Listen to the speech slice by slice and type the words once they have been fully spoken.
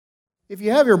If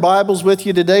you have your Bibles with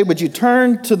you today, would you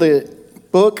turn to the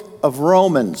book of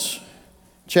Romans,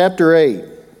 chapter 8.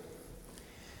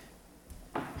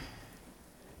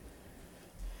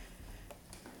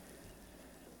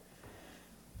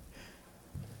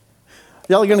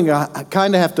 Y'all are going to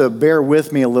kind of have to bear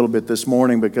with me a little bit this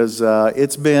morning because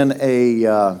it's been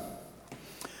an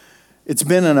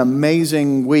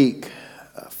amazing week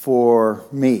for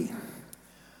me.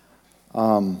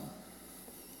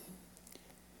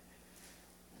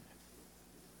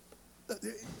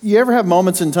 You ever have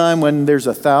moments in time when there's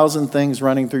 1,000 things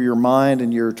running through your mind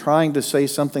and you're trying to say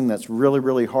something that's really,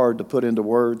 really hard to put into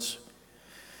words?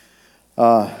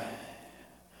 I'll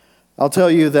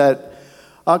tell you that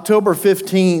October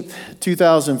 15th,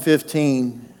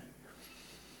 2015,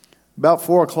 about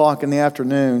 4 o'clock in the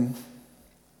afternoon,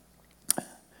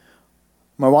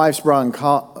 my wife's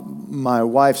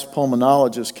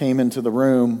pulmonologist came into the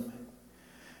room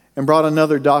and brought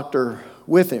another doctor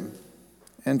with him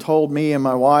and told me and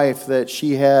my wife that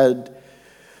she had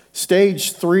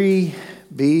stage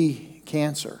 3B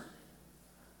cancer.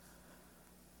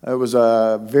 It was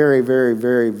a very, very,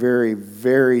 very, very,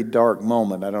 very dark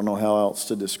moment. I don't know how else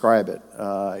to describe it.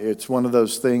 It's one of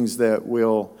those things that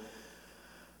will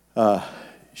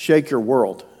shake your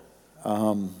world.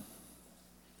 Some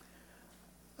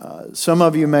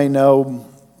of you may know,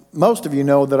 most of you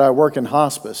know that I work in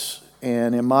hospice.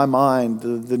 And in my mind,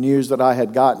 the news that I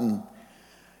had gotten,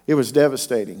 it was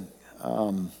devastating.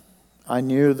 I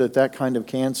knew that kind of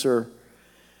cancer,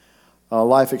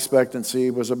 life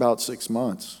expectancy was about 6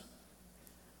 months.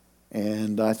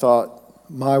 And I thought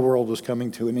my world was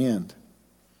coming to an end.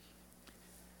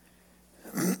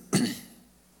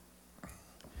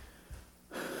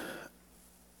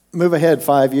 Move ahead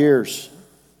 5 years.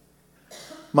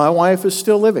 My wife is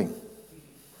still living.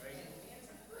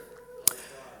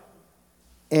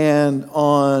 And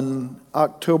on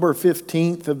October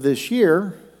 15th of this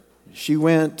year, she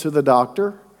went to the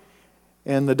doctor,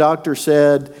 and the doctor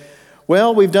said,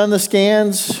 well, we've done the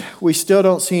scans. We still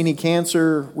don't see any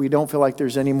cancer. We don't feel like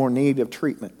there's any more need of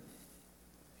treatment.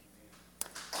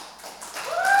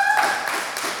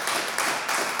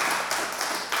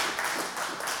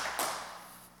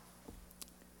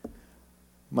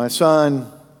 My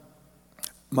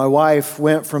wife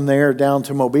went from there down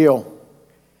to Mobile.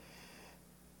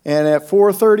 And at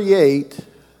 4:38,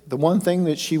 the one thing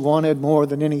that she wanted more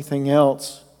than anything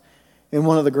else, and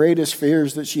one of the greatest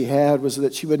fears that she had, was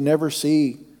that she would never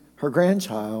see her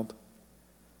grandchild.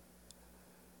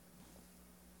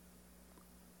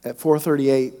 At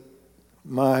 4:38,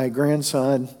 my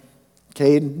grandson,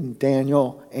 Caden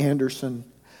Daniel Anderson,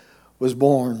 was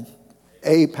born.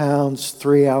 8 pounds,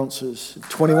 3 ounces,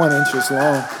 21 inches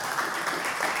long.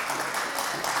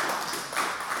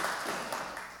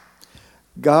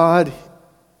 God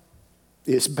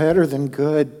is better than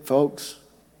good, folks.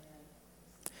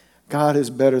 God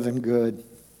is better than good.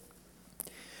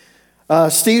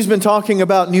 Steve's been talking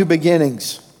about new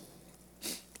beginnings.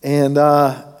 And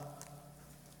I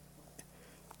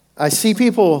see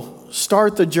people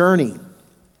start the journey.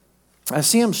 I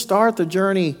see them start the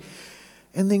journey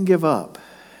and then give up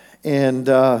and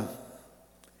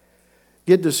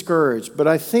get discouraged. But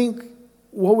I think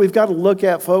what we've got to look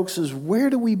at, folks, is where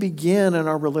do we begin in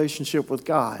our relationship with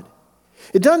God?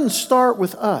 It doesn't start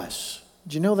with us.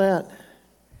 Do you know that?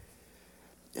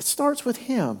 It starts with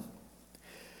Him.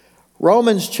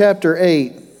 Romans chapter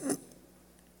 8.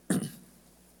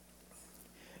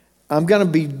 I'm going to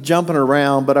be jumping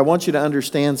around, but I want you to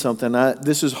understand something.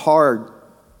 This is hard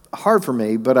for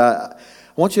me, but I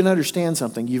want you to understand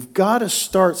something. You've got to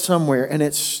start somewhere, and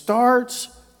it starts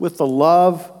with the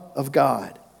love of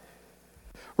God.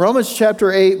 Romans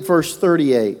chapter 8, verse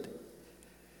 38.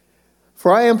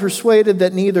 For I am persuaded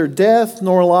that neither death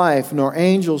nor life, nor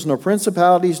angels, nor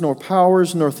principalities, nor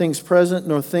powers, nor things present,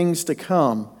 nor things to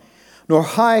come, nor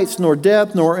heights, nor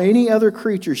depth, nor any other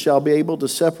creature shall be able to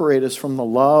separate us from the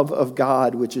love of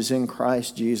God which is in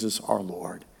Christ Jesus our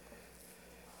Lord.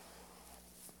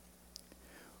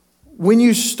 When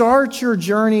you start your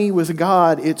journey with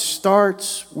God, it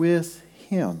starts with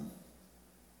Him.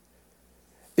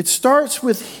 It starts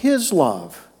with His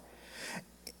love.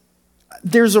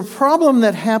 There's a problem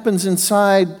that happens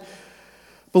inside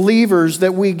believers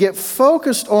that we get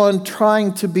focused on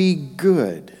trying to be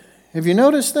good. Have you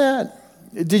noticed that?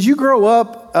 Did you grow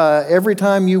up every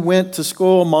time you went to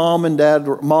school, dad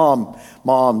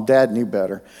knew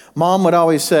better. Mom would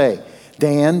always say,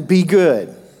 Dan, be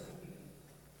good.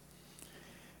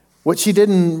 What she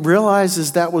didn't realize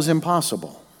is that was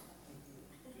impossible.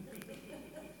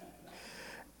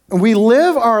 We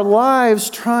live our lives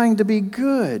trying to be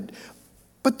good.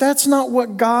 But that's not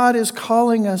what God is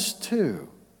calling us to.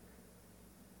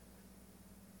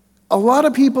 A lot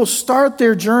of people start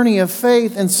their journey of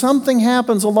faith and something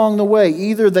happens along the way.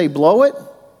 Either they blow it,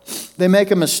 they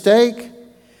make a mistake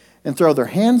and throw their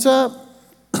hands up,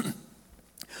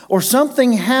 or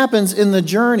something happens in the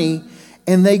journey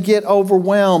and they get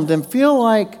overwhelmed and feel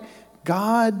like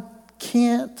God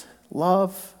can't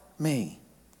love me.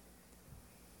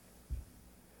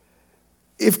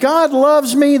 If God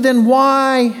loves me, then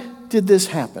why did this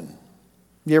happen?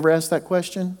 You ever ask that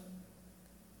question?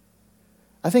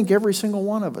 I think every single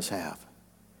one of us have.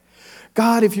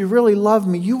 God, if you really love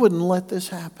me, you wouldn't let this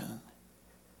happen.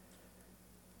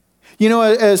 You know,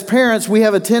 as parents, we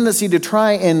have a tendency to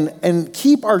try and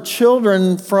keep our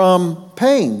children from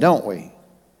pain, don't we?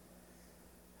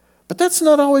 But that's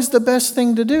not always the best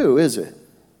thing to do, is it?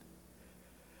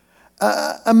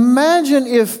 Imagine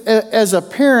if, as a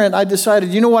parent, I decided,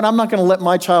 you know what, I'm not going to let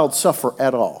my child suffer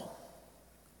at all.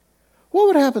 What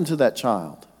would happen to that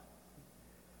child?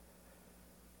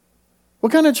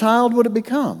 What kind of child would it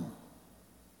become?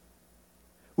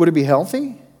 Would it be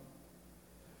healthy?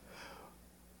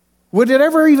 Would it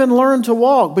ever even learn to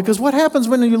walk? Because what happens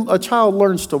when a child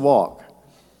learns to walk?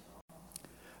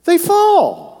 They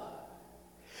fall.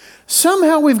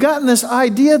 Somehow we've gotten this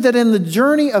idea that in the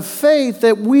journey of faith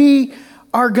that we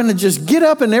are going to just get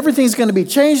up and everything's going to be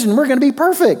changed and we're going to be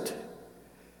perfect.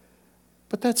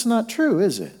 But that's not true,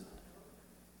 is it?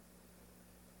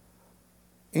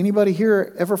 Anybody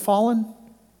here ever fallen?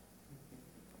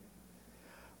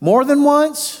 More than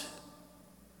once?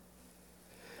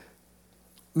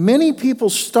 Many people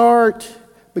start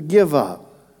but give up.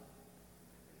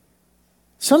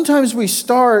 Sometimes we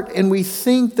start and we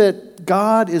think that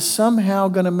God is somehow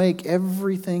going to make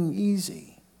everything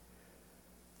easy.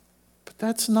 But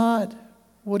that's not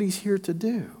what He's here to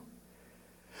do.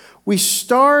 We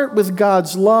start with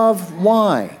God's love.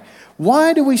 Why?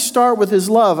 Why do we start with His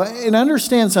love? And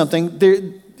understand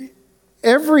something.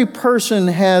 Every person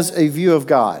has a view of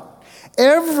God.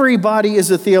 Everybody is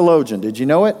a theologian. Did you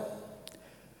know it?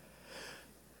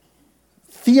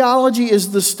 Theology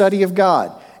is the study of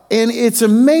God. And it's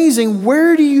amazing,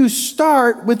 where do you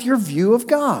start with your view of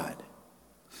God?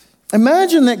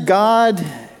 Imagine that God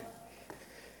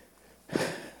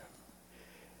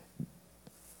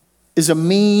is a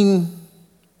mean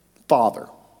father.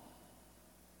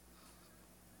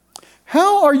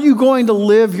 How are you going to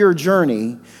live your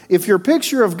journey if your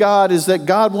picture of God is that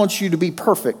God wants you to be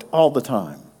perfect all the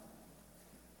time?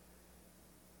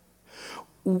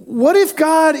 What if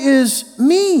God is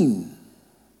mean?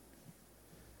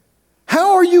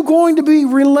 How are you going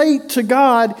to relate to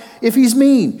God if He's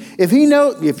mean? If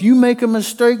you make a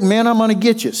mistake, man, I'm going to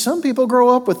get you. Some people grow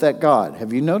up with that God.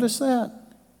 Have you noticed that?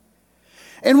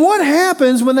 And what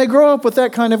happens when they grow up with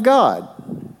that kind of God?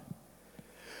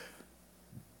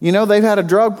 You know, they've had a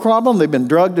drug problem. They've been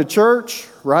drugged to church,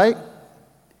 right?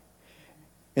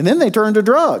 And then they turn to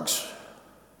drugs.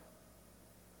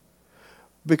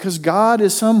 Because God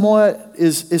is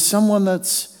someone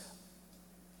that's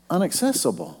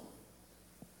inaccessible.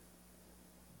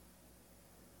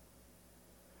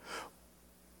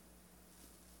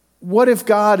 What if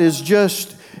God is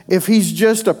if He's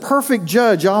just a perfect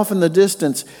judge off in the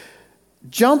distance,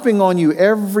 jumping on you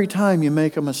every time you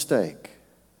make a mistake?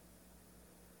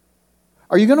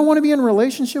 Are you going to want to be in a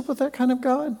relationship with that kind of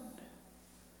God?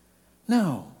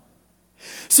 No.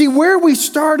 See, where we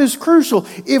start is crucial.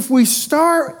 If we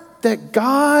start that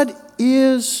God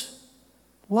is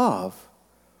love,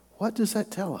 what does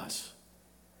that tell us?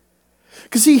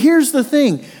 Because see, here's the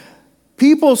thing.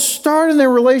 People start in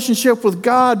their relationship with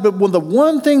God, but the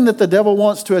one thing that the devil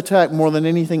wants to attack more than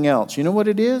anything else, you know what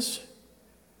it is?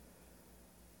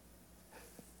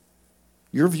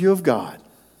 Your view of God.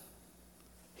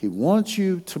 He wants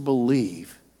you to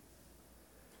believe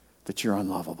that you're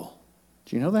unlovable.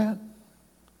 Do you know that?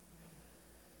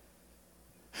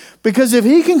 Because if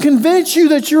he can convince you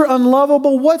that you're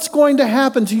unlovable, what's going to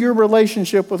happen to your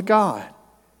relationship with God?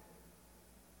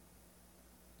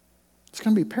 It's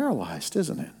going to be paralyzed,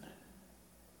 isn't it?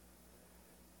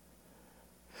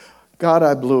 God,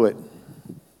 I blew it.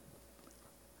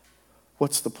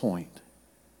 What's the point?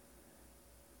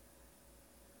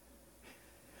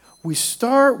 We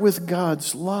start with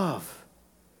God's love.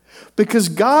 Because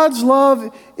God's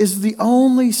love is the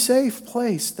only safe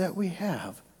place that we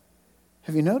have.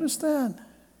 Have you noticed that?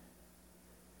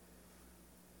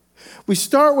 We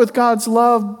start with God's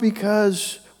love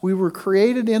because we were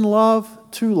created in love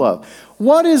to love.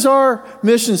 What is our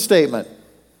mission statement?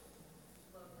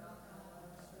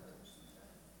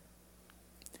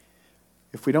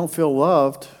 If we don't feel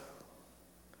loved,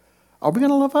 are we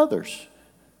going to love others?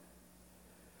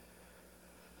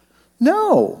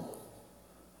 No.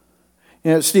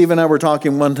 Steve and I were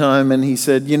talking one time, and he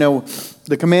said,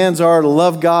 the commands are to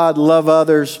love God, love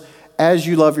others as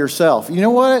you love yourself. You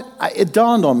know what? It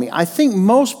dawned on me. I think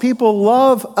most people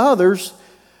love others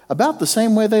about the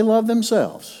same way they love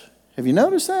themselves. Have you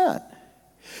noticed that?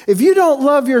 If you don't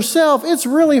love yourself, it's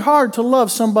really hard to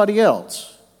love somebody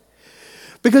else.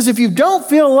 Because if you don't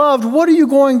feel loved, what are you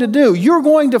going to do? You're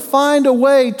going to find a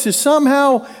way to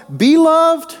somehow be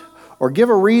loved or give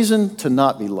a reason to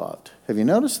not be loved. Have you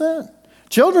noticed that?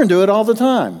 Children do it all the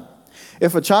time.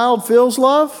 If a child feels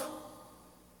love,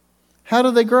 how do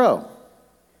they grow?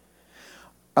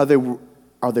 Are they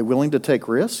willing to take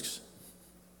risks?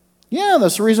 Yeah,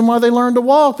 that's the reason why they learn to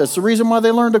walk. That's the reason why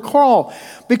they learn to crawl.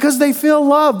 Because they feel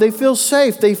loved, they feel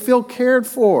safe, they feel cared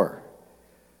for.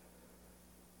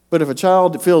 But if a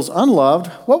child feels unloved,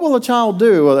 what will a child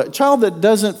do? A child that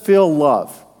doesn't feel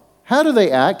love, how do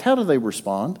they act? How do they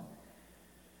respond?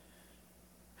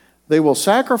 They will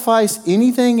sacrifice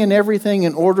anything and everything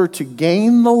in order to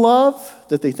gain the love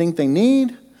that they think they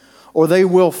need, or they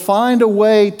will find a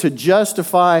way to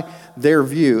justify their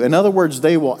view. In other words,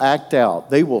 they will act out.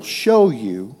 They will show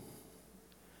you.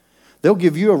 They'll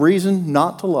give you a reason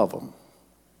not to love them.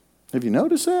 Have you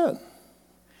noticed that?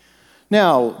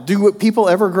 Now, do people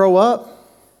ever grow up?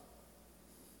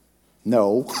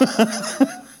 No.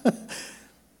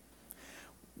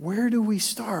 Where do we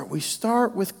start? We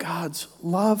start with God's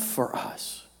love for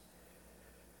us.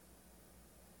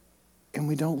 And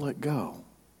we don't let go.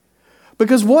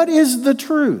 Because what is the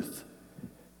truth?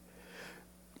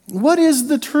 What is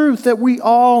the truth that we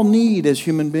all need as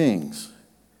human beings?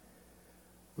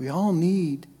 We all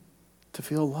need to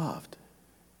feel loved.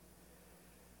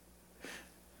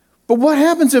 But what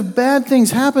happens if bad things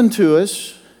happen to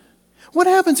us? What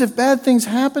happens if bad things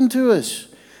happen to us?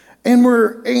 And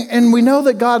we know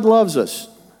that God loves us.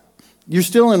 You're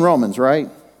still in Romans, right?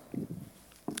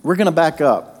 We're going to back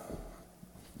up.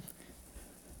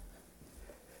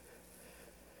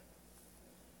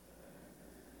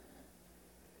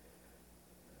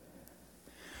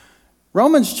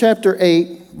 Romans chapter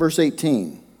 8, verse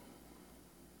 18.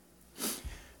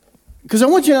 Because I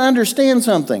want you to understand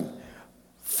something.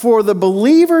 For the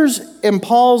believers in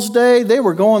Paul's day, they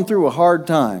were going through a hard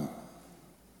time.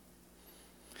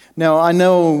 Now, I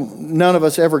know none of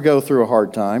us ever go through a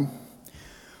hard time,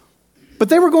 but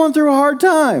they were going through a hard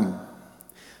time.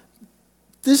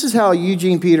 This is how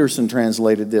Eugene Peterson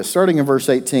translated this, starting in verse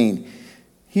 18.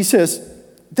 He says,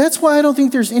 "That's why I don't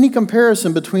think there's any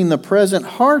comparison between the present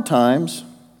hard times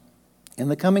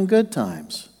and the coming good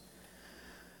times.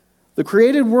 The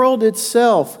created world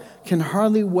itself can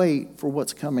hardly wait for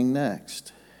what's coming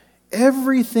next.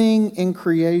 Everything in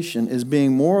creation is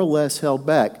being more or less held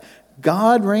back.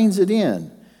 God reins it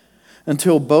in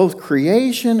until both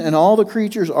creation and all the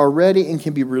creatures are ready and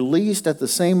can be released at the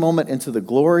same moment into the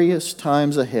glorious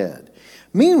times ahead.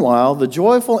 Meanwhile, the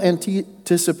joyful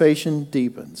anticipation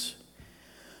deepens.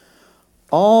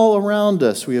 All around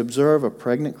us, we observe a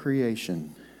pregnant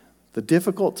creation. The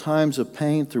difficult times of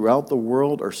pain throughout the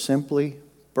world are simply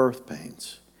birth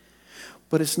pains.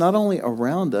 But it's not only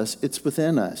around us, it's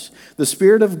within us. The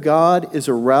Spirit of God is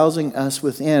arousing us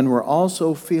within. We're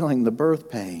also feeling the birth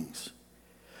pangs.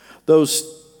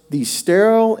 These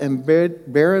sterile and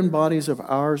barren bodies of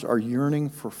ours are yearning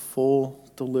for full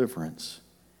deliverance.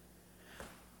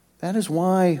 That is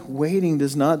why waiting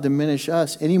does not diminish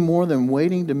us any more than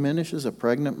waiting diminishes a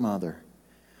pregnant mother.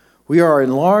 We are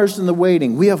enlarged in the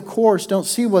waiting. We, of course, don't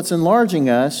see what's enlarging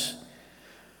us.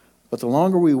 But the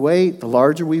longer we wait, the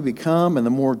larger we become, and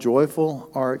the more joyful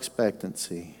our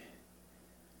expectancy."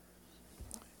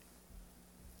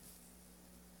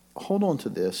 Hold on to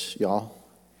this, y'all.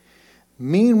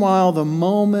 Meanwhile, the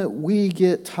moment we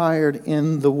get tired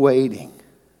in the waiting,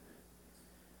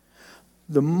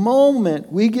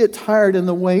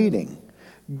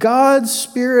 God's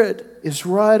Spirit is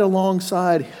right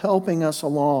alongside, helping us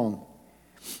along.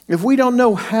 If we don't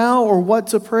know how or what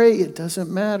to pray, it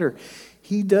doesn't matter.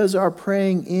 He does our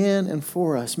praying in and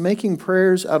for us, making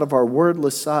prayers out of our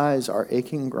wordless sighs, our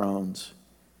aching groans.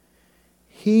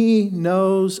 He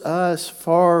knows us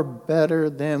far better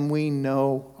than we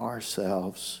know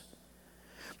ourselves,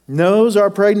 knows our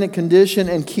pregnant condition,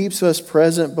 and keeps us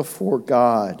present before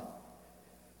God.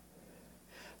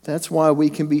 That's why we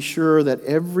can be sure that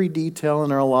every detail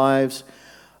in our lives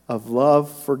of love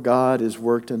for God is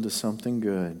worked into something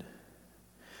good.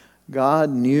 God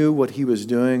knew what He was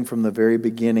doing from the very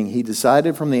beginning. He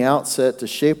decided from the outset to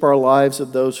shape our lives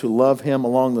of those who love Him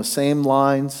along the same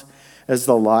lines as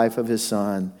the life of His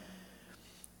Son.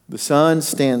 The Son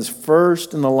stands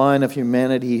first in the line of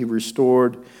humanity He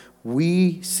restored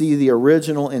we see the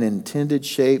original and intended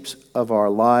shapes of our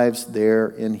lives there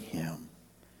in Him.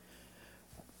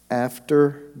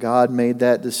 After God made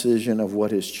that decision of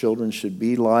what His children should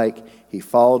be like, He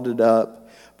followed it up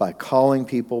by calling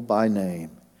people by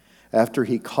name. After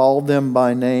He called them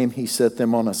by name, He set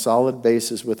them on a solid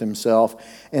basis with Himself.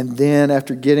 And then,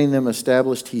 after getting them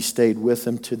established, He stayed with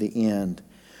them to the end,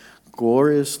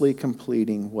 gloriously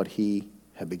completing what He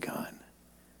had begun.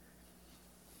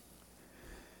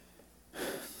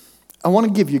 I want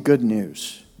to give you good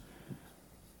news.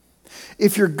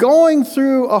 If you're going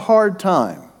through a hard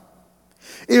time,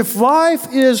 if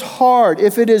life is hard,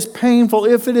 if it is painful,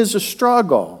 if it is a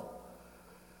struggle,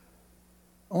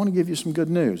 I want to give you some good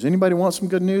news. Anybody want some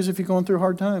good news if you're going through a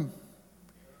hard time?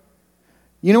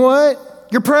 You know what?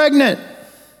 You're pregnant.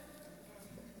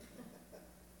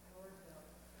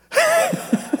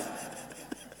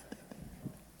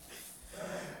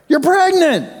 You're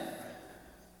pregnant.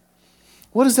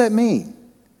 What does that mean?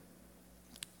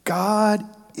 God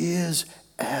is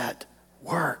at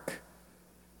work.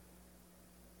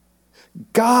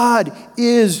 God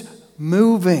is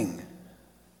moving.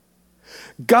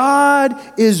 God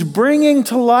is bringing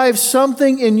to life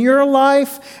something in your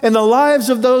life and the lives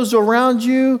of those around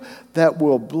you that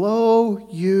will blow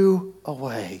you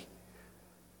away.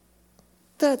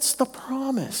 That's the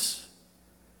promise.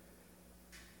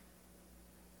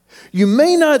 You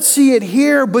may not see it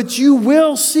here, but you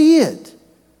will see it.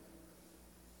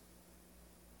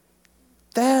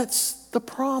 That's the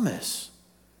promise.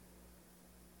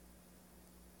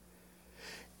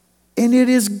 And it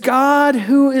is God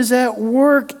who is at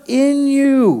work in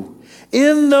you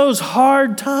in those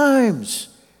hard times.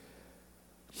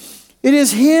 It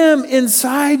is Him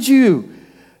inside you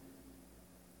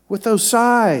with those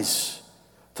sighs,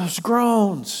 those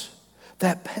groans,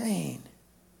 that pain.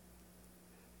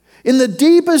 In the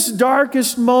deepest,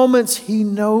 darkest moments, He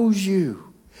knows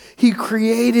you. He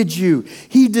created you.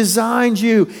 He designed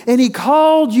you. And He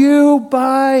called you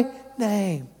by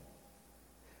name.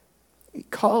 He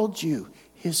called you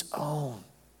His own.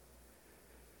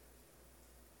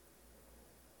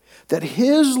 That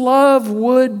His love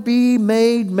would be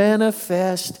made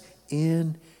manifest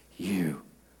in you.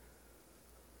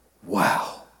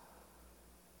 Wow.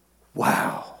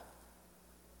 Wow.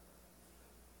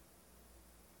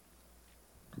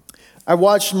 I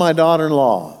watched my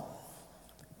daughter-in-law.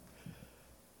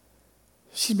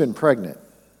 She's been pregnant.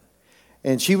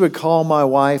 And she would call my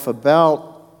wife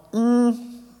about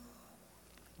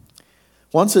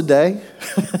once a day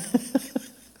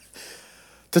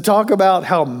to talk about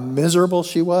how miserable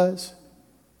she was.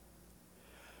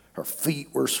 Her feet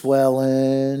were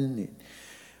swelling.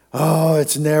 Oh,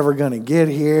 it's never going to get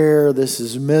here. This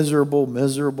is miserable,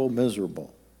 miserable,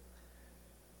 miserable.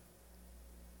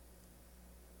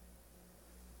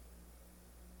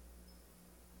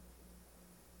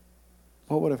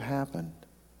 What would have happened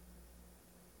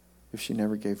if she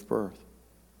never gave birth?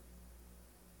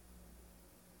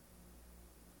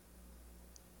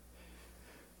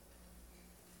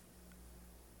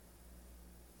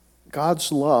 God's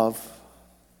love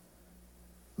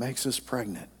makes us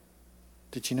pregnant.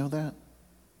 Did you know that?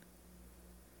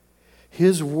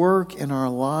 His work in our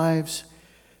lives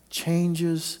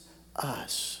changes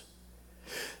us.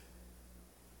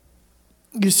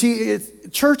 You see,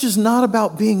 church is not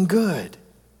about being good.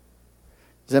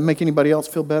 Does that make anybody else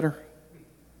feel better?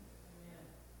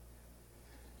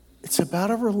 It's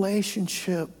about a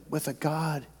relationship with a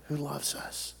God who loves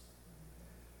us.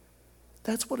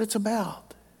 That's what it's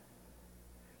about.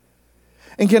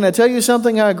 And can I tell you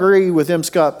something? I agree with M.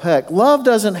 Scott Peck. Love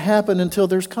doesn't happen until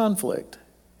there's conflict.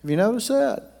 Have you noticed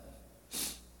that?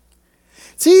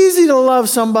 It's easy to love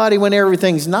somebody when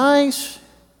everything's nice,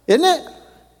 isn't it?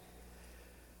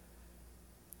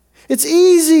 It's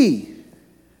easy.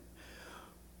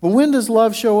 But when does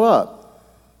love show up?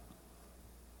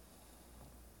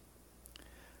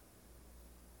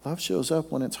 Love shows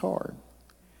up when it's hard.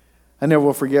 I never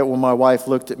will forget when my wife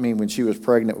looked at me when she was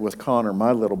pregnant with Connor,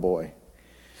 my little boy.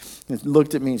 And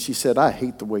looked at me and she said, "I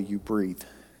hate the way you breathe."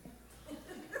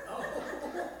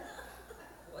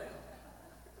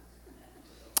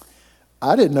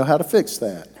 I didn't know how to fix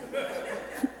that.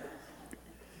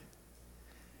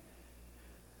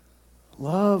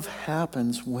 Love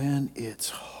happens when it's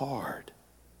hard.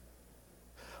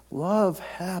 Love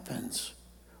happens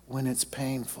when it's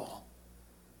painful.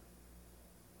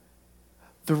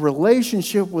 The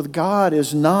relationship with God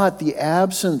is not the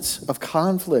absence of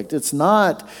conflict. It's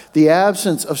not the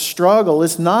absence of struggle.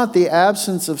 It's not the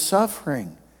absence of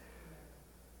suffering.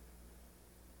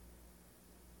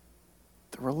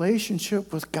 The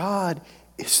relationship with God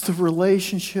It's the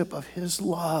relationship of His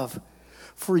love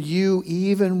for you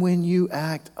even when you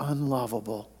act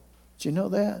unlovable. Do you know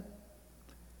that?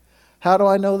 How do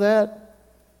I know that?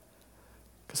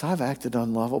 Because I've acted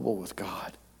unlovable with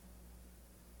God.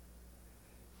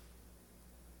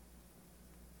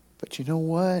 But you know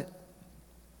what?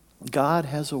 God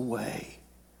has a way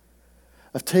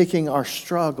of taking our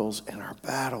struggles and our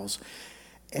battles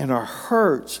and our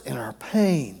hurts and our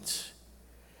pains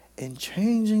and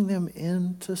changing them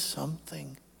into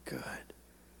something good.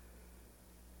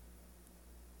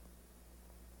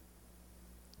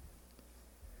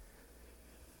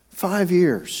 Five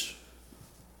years,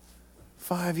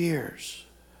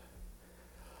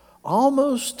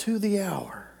 almost to the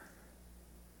hour.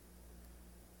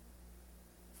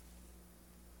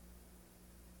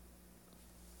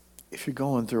 If you're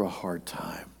going through a hard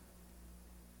time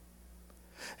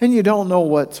and you don't know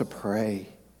what to pray,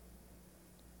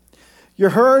 you're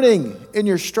hurting and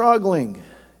you're struggling.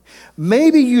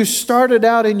 Maybe you started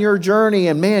out in your journey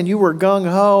and man, you were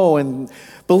gung-ho and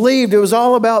believed it was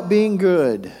all about being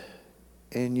good.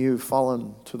 And you've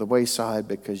fallen to the wayside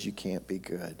because you can't be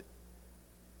good.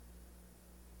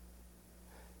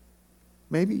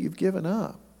 Maybe you've given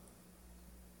up.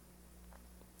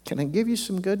 Can I give you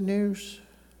some good news?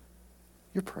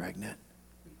 You're pregnant.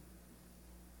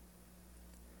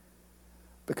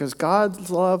 Because God's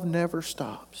love never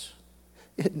stops.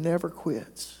 It never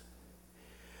quits.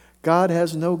 God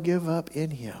has no give up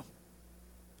in Him.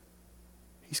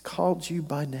 He's called you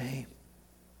by name.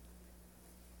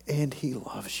 And He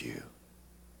loves you.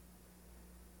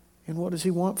 And what does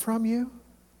He want from you?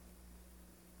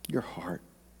 Your heart.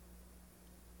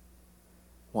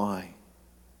 Why?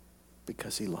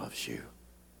 Because He loves you.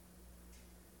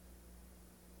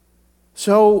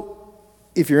 So,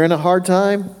 if you're in a hard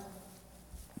time,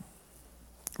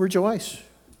 rejoice.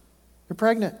 You're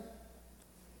pregnant.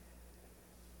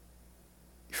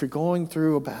 If you're going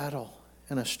through a battle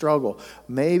and a struggle,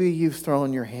 maybe you've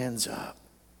thrown your hands up.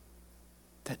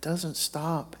 That doesn't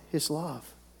stop His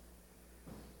love.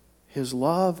 His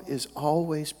love is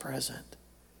always present.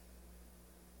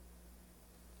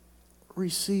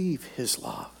 Receive His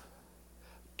love.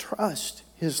 Trust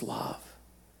His love.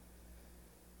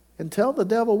 And tell the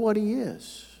devil what he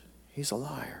is. He's a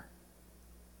liar.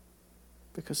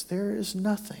 Because there is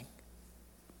nothing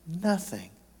that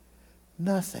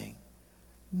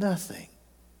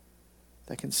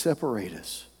can separate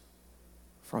us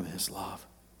from His love.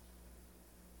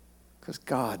 Because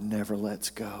God never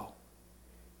lets go.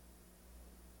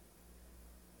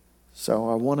 So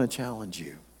I want to challenge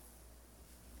you.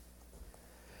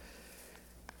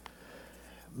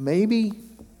 Maybe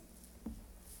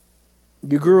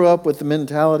you grew up with the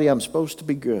mentality, I'm supposed to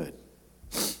be good.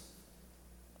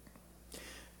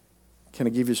 Can I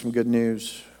give you some good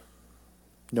news?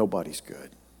 Nobody's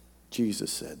good.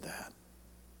 Jesus said that.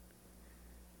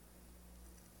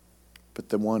 But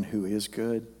the one who is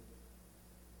good,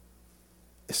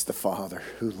 it's the Father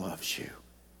who loves you.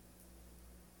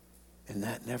 And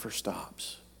that never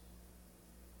stops.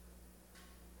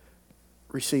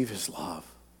 Receive His love.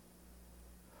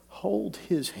 Hold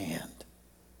His hand.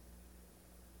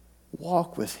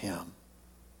 Walk with Him.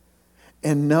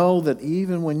 And know that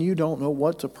even when you don't know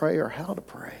what to pray or how to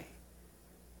pray,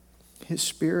 His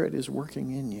Spirit is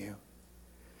working in you.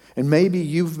 And maybe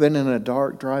you've been in a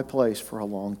dark, dry place for a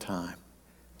long time.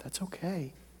 That's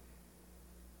okay.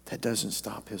 That doesn't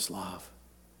stop His love.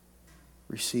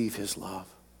 Receive His love.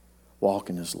 Walk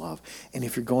in His love. And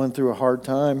if you're going through a hard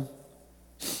time,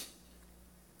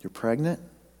 you're pregnant,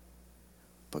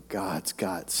 but God's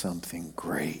got something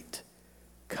great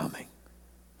coming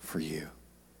for you.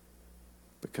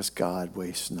 Because God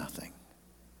wastes nothing,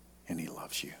 and He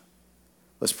loves you.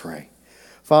 Let's pray.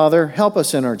 Father, help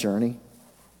us in our journey.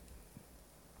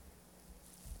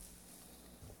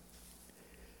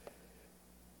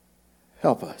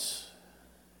 Help us.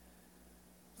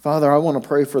 Father, I want to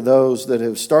pray for those that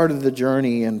have started the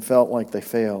journey and felt like they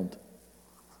failed.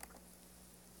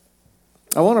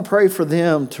 I want to pray for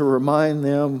them to remind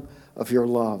them of your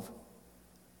love.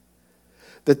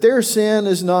 That their sin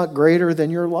is not greater than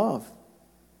your love.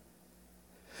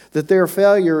 That their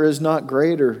failure is not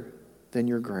greater than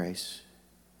your grace.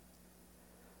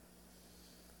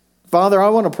 Father, I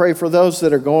want to pray for those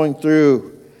that are going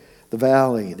through the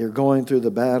valley. They're going through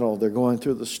the battle. They're going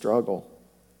through the struggle.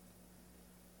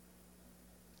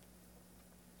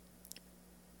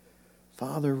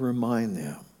 Father, remind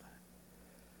them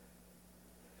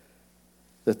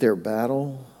that their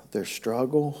battle, their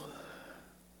struggle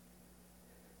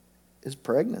is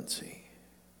pregnancy.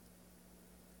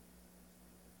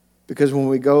 Because when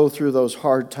we go through those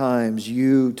hard times,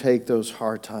 you take those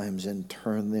hard times and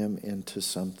turn them into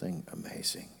something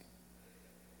amazing.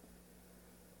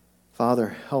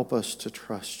 Father, help us to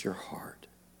trust your heart.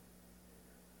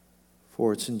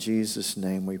 For it's in Jesus'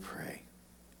 name we pray.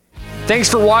 Thanks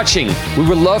for watching. We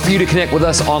would love for you to connect with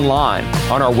us online.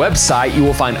 On our website, you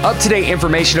will find up-to-date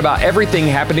information about everything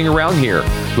happening around here.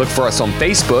 Look for us on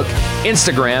Facebook,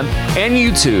 Instagram, and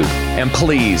YouTube. And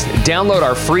please download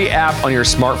our free app on your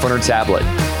smartphone or tablet.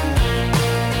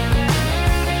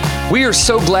 We are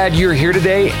so glad you're here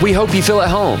today. We hope you feel at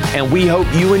home, and we hope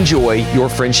you enjoy your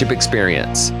friendship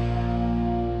experience.